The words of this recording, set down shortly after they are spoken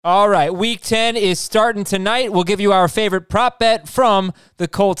All right, Week 10 is starting tonight. We'll give you our favorite prop bet from the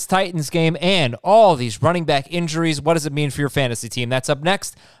Colts-Titans game and all these running back injuries. What does it mean for your fantasy team? That's up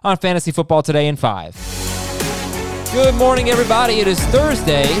next on Fantasy Football Today in 5. Good morning, everybody. It is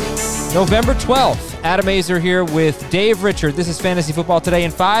Thursday, November 12th. Adam Azer here with Dave Richard. This is Fantasy Football Today in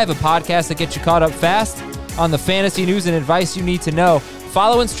 5, a podcast that gets you caught up fast on the fantasy news and advice you need to know.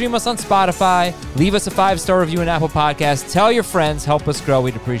 Follow and stream us on Spotify. Leave us a 5-star review in Apple Podcasts. Tell your friends. Help us grow.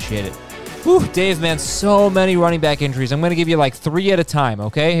 We'd appreciate it. Whew, Dave, man, so many running back injuries. I'm going to give you like 3 at a time,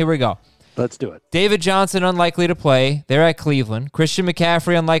 okay? Here we go. Let's do it. David Johnson, unlikely to play. They're at Cleveland. Christian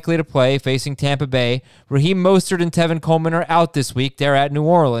McCaffrey, unlikely to play, facing Tampa Bay. Raheem Mostert and Tevin Coleman are out this week. They're at New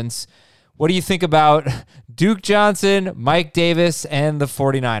Orleans. What do you think about Duke Johnson, Mike Davis, and the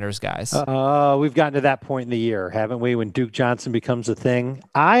 49ers, guys? We've gotten to that point in the year, haven't we, when Duke Johnson becomes a thing?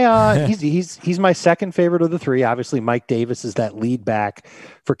 He's my second favorite of the 3. Obviously, Mike Davis is that lead back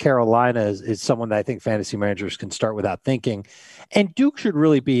for Carolina, is someone that I think fantasy managers can start without thinking. And Duke should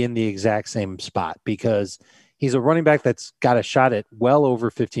really be in the exact same spot because he's a running back that's got a shot at well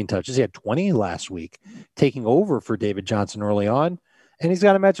over 15 touches. He had 20 last week, taking over for David Johnson early on. And he's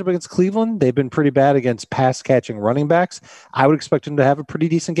got a matchup against Cleveland. They've been pretty bad against pass-catching running backs. I would expect him to have a pretty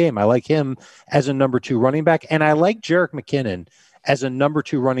decent game. I like him as a number 2 running back, and I like Jerick McKinnon as a number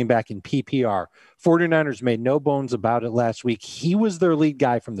 2 running back in PPR. 49ers made no bones about it last week. He was their lead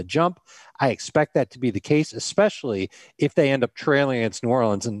guy from the jump. I expect that to be the case, especially if they end up trailing against New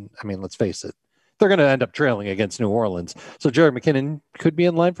Orleans. And, I mean, let's face it, they're going to end up trailing against New Orleans. So Jerick McKinnon could be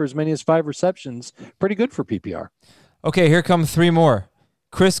in line for as many as 5 receptions. Pretty good for PPR. Okay, here come 3 more.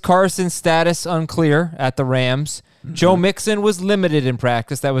 Chris Carson's status unclear at the Rams. Mm-hmm. Joe Mixon was limited in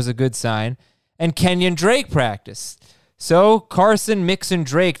practice. That was a good sign. And Kenyon Drake practiced. So Carson, Mixon,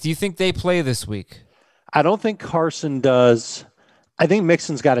 Drake, do you think they play this week? I don't think Carson does. I think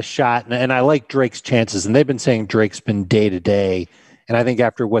Mixon's got a shot, and I like Drake's chances. And they've been saying Drake's been day-to-day. And I think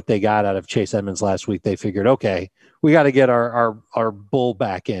after what they got out of Chase Edmonds last week, they figured, okay, we got to get our bull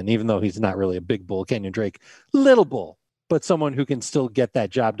back in, even though he's not really a big bull, Kenyon Drake. Little bull. But someone who can still get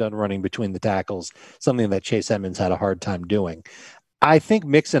that job done running between the tackles, something that Chase Edmonds had a hard time doing. I think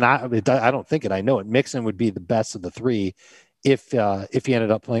Mixon, I don't think it, I know it, Mixon would be the best of the 3 if he ended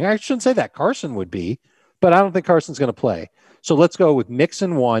up playing. I shouldn't say that. Carson would be, but I don't think Carson's going to play. So let's go with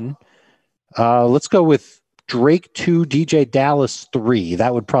Mixon 1. Let's go with Drake 2, DJ Dallas 3.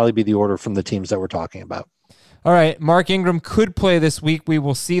 That would probably be the order from the teams that we're talking about. All right, Mark Ingram could play this week. We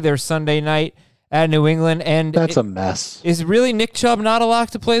will see their Sunday night at New England, and that's a mess. Is really Nick Chubb not a lock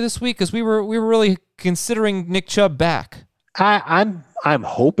to play this week? Because we were really considering Nick Chubb back. I'm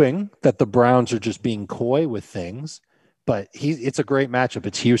hoping that the Browns are just being coy with things, but it's a great matchup.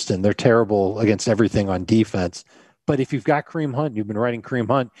 It's Houston. They're terrible against everything on defense. But if you've got Kareem Hunt, you've been writing Kareem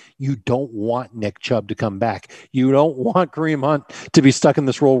Hunt, you don't want Nick Chubb to come back. You don't want Kareem Hunt to be stuck in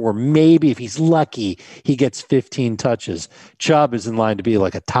this role where maybe if he's lucky, he gets 15 touches. Chubb is in line to be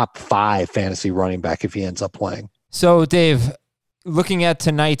like a top 5 fantasy running back if he ends up playing. So, Dave, looking at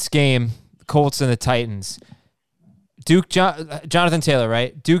tonight's game, Colts and the Titans, Jonathan Taylor,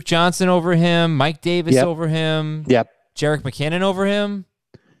 right? Duke Johnson over him, Mike Davis over him, Jerick McKinnon over him.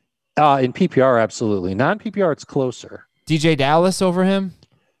 In PPR, absolutely. Non-PPR, it's closer. DJ Dallas over him?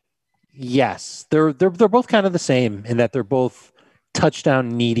 Yes. They're both kind of the same in that they're both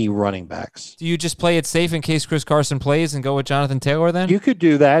touchdown-needy running backs. Do you just play it safe in case Chris Carson plays and go with Jonathan Taylor then? You could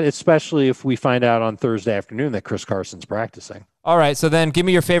do that, especially if we find out on Thursday afternoon that Chris Carson's practicing. All right, so then give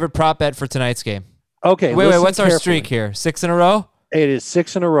me your favorite prop bet for tonight's game. Okay. Wait, what's our streak here? 6 in a row? It is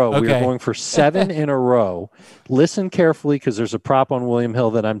 6 in a row. Okay. We are going for 7 in a row. Listen carefully because there's a prop on William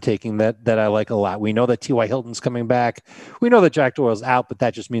Hill that I'm taking that I like a lot. We know that T.Y. Hilton's coming back. We know that Jack Doyle's out, but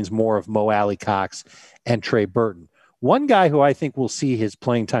that just means more of Mo Alley-Cox and Trey Burton. One guy who I think will see his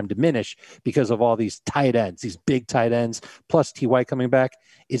playing time diminish because of all these tight ends, these big tight ends, plus T.Y. coming back,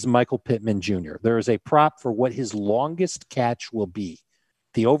 is Michael Pittman Jr. There is a prop for what his longest catch will be.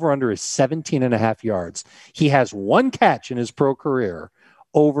 The over-under is 17.5 yards. He has 1 catch in his pro career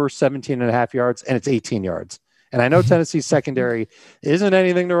over 17.5 yards, and it's 18 yards. And I know Tennessee's secondary isn't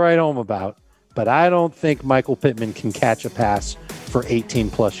anything to write home about, but I don't think Michael Pittman can catch a pass for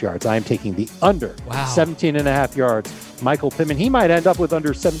 18-plus yards. I am taking the under 17.5 yards. Michael Pittman, he might end up with under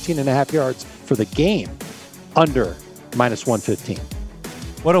 17.5 yards for the game, under minus 115.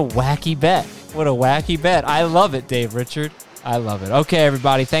 What a wacky bet. What a wacky bet. I love it, Dave Richard. I love it. Okay,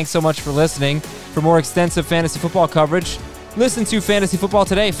 everybody, thanks so much for listening. For more extensive fantasy football coverage, listen to Fantasy Football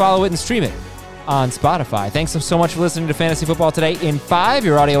Today, follow it, and stream it on Spotify. Thanks so much for listening to Fantasy Football Today in 5,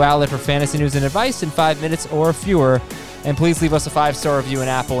 your audio outlet for fantasy news and advice in 5 minutes or fewer. And please leave us a 5-star review in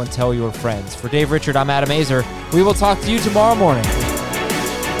Apple and tell your friends. For Dave Richard, I'm Adam Azer. We will talk to you tomorrow morning.